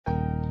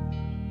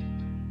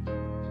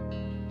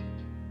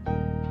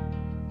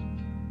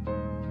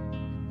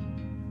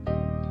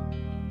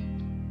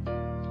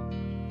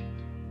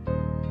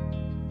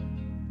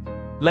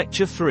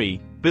Lecture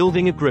 3,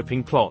 Building a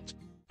Gripping Plot.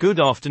 Good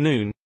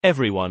afternoon,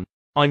 everyone.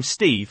 I'm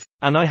Steve,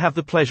 and I have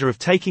the pleasure of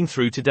taking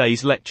through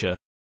today's lecture.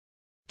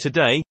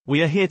 Today,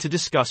 we are here to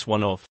discuss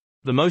one of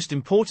the most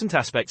important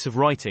aspects of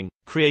writing,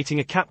 creating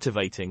a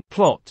captivating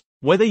plot.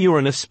 Whether you're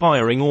an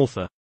aspiring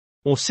author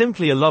or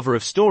simply a lover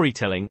of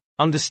storytelling,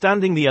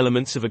 understanding the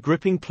elements of a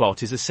gripping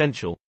plot is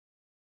essential.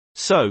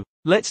 So,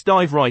 let's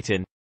dive right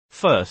in.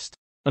 First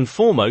and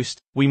foremost,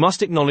 we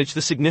must acknowledge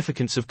the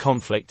significance of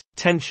conflict,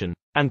 tension,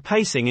 and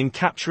pacing in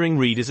capturing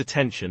readers'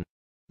 attention.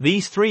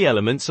 These three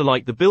elements are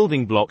like the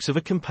building blocks of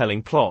a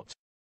compelling plot.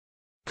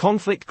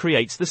 Conflict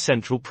creates the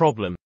central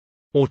problem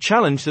or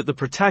challenge that the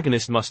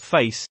protagonist must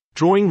face,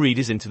 drawing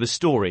readers into the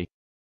story.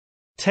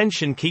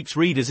 Tension keeps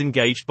readers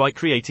engaged by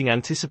creating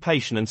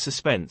anticipation and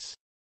suspense.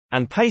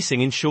 And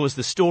pacing ensures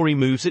the story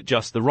moves at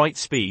just the right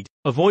speed,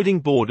 avoiding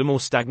boredom or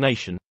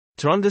stagnation.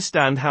 To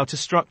understand how to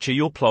structure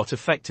your plot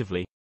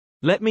effectively,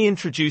 let me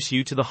introduce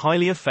you to the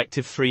highly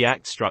effective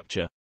three-act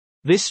structure.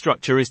 This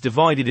structure is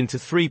divided into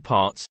three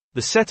parts: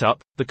 the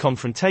setup, the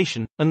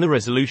confrontation, and the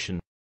resolution.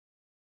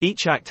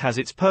 Each act has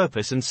its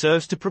purpose and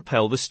serves to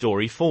propel the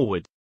story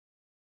forward.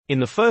 In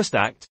the first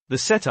act, the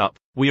setup,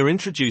 we are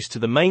introduced to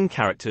the main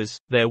characters,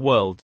 their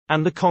world,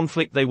 and the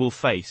conflict they will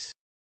face.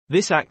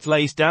 This act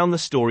lays down the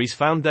story's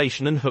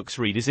foundation and hooks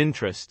readers'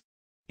 interest.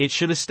 It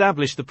should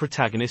establish the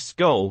protagonist's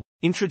goal,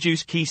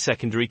 introduce key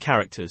secondary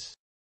characters,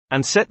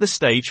 and set the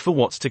stage for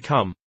what's to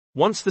come.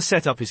 Once the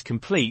setup is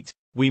complete,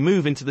 we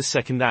move into the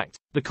second act,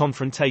 the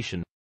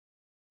confrontation.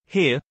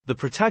 Here, the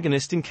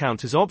protagonist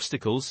encounters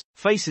obstacles,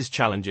 faces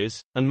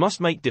challenges, and must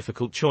make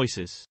difficult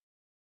choices.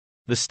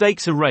 The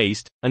stakes are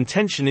raised, and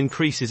tension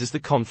increases as the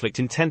conflict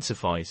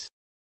intensifies.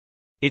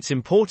 It's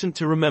important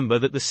to remember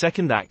that the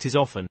second act is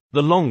often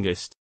the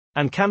longest,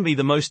 and can be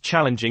the most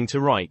challenging to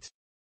write.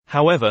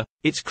 However,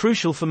 it's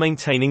crucial for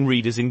maintaining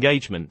readers'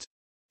 engagement.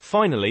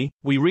 Finally,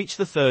 we reach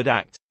the third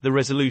act, the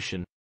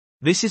resolution.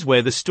 This is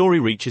where the story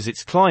reaches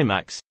its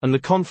climax, and the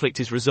conflict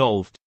is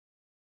resolved.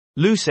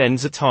 Loose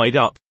ends are tied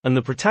up, and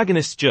the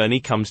protagonist's journey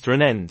comes to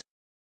an end.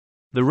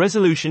 The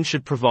resolution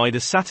should provide a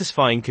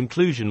satisfying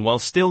conclusion while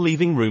still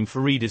leaving room for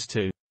readers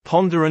to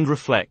ponder and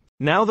reflect.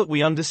 Now that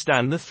we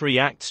understand the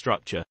three-act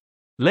structure,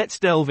 let's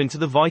delve into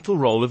the vital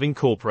role of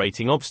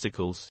incorporating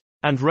obstacles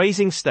and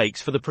raising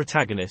stakes for the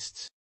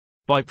protagonists.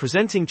 By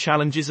presenting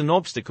challenges and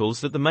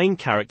obstacles that the main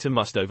character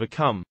must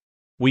overcome,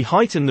 we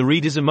heighten the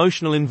reader's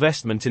emotional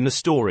investment in the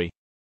story.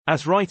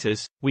 As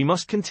writers, we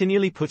must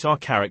continually put our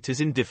characters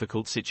in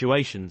difficult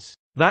situations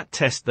that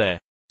test their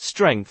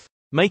strength,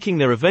 making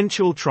their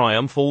eventual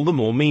triumph all the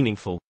more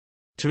meaningful.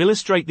 To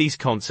illustrate these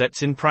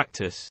concepts in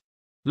practice,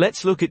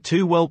 let's look at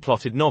two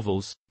well-plotted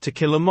novels, To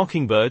Kill a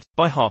Mockingbird,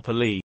 by Harper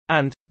Lee,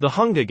 and The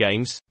Hunger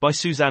Games, by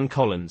Suzanne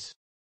Collins.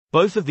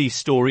 Both of these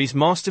stories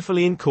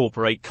masterfully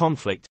incorporate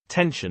conflict,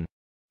 tension,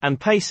 and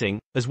pacing,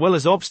 as well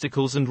as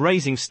obstacles and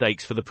raising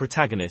stakes for the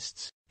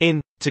protagonists. In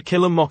To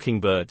Kill a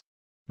Mockingbird,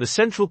 the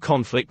central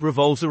conflict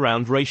revolves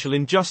around racial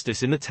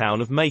injustice in the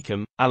town of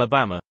Macomb,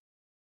 Alabama.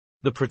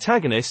 The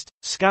protagonist,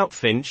 Scout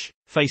Finch,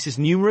 faces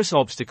numerous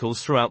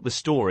obstacles throughout the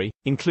story,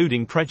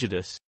 including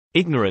prejudice,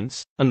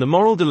 ignorance, and the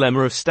moral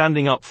dilemma of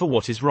standing up for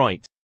what is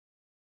right.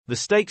 The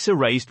stakes are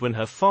raised when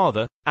her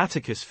father,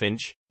 Atticus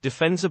Finch,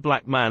 defends a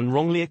black man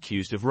wrongly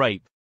accused of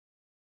rape,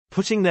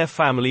 putting their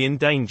family in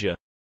danger.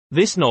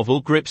 This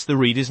novel grips the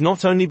readers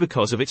not only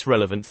because of its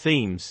relevant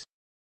themes,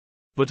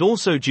 but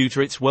also due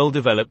to its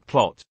well-developed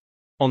plot.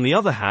 On the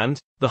other hand,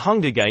 The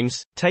Hunger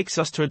Games takes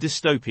us to a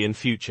dystopian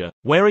future,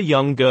 where a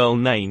young girl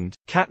named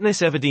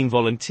Katniss Everdeen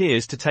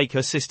volunteers to take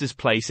her sister's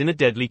place in a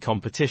deadly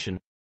competition.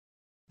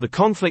 The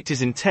conflict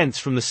is intense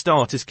from the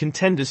start as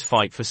contenders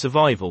fight for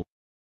survival.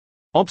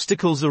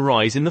 Obstacles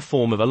arise in the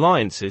form of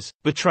alliances,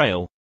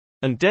 betrayal,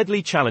 and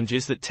deadly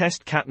challenges that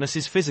test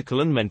Katniss's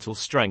physical and mental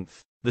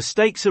strength. The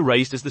stakes are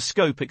raised as the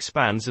scope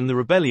expands and the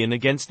rebellion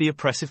against the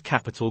oppressive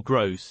capital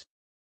grows.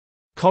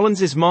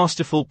 Collins's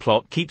masterful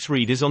plot keeps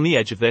readers on the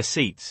edge of their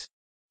seats,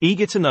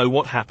 eager to know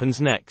what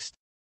happens next.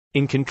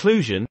 In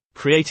conclusion,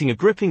 creating a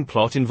gripping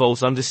plot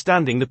involves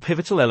understanding the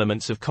pivotal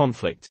elements of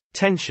conflict,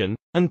 tension,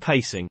 and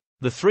pacing.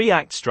 The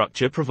three-act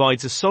structure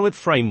provides a solid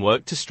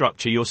framework to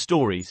structure your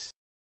stories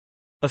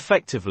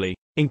effectively.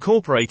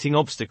 Incorporating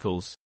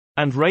obstacles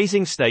and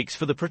raising stakes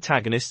for the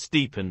protagonists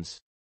deepens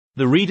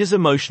the reader's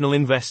emotional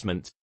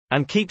investment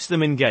and keeps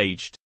them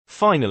engaged.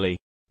 Finally,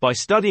 by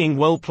studying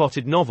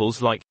well-plotted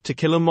novels like To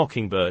Kill a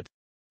Mockingbird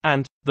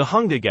and The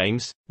Hunger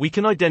Games, we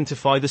can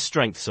identify the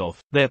strengths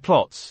of their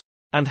plots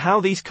and how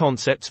these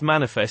concepts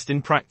manifest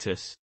in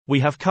practice.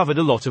 We have covered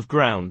a lot of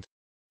ground,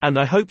 and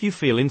I hope you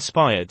feel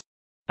inspired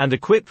and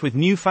equipped with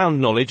newfound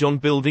knowledge on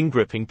building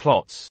gripping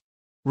plots.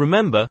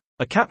 Remember,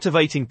 a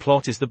captivating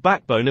plot is the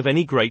backbone of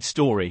any great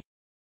story.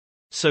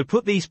 So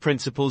put these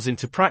principles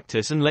into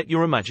practice and let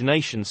your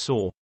imagination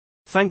soar.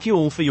 Thank you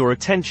all for your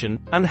attention,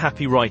 and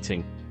happy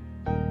writing.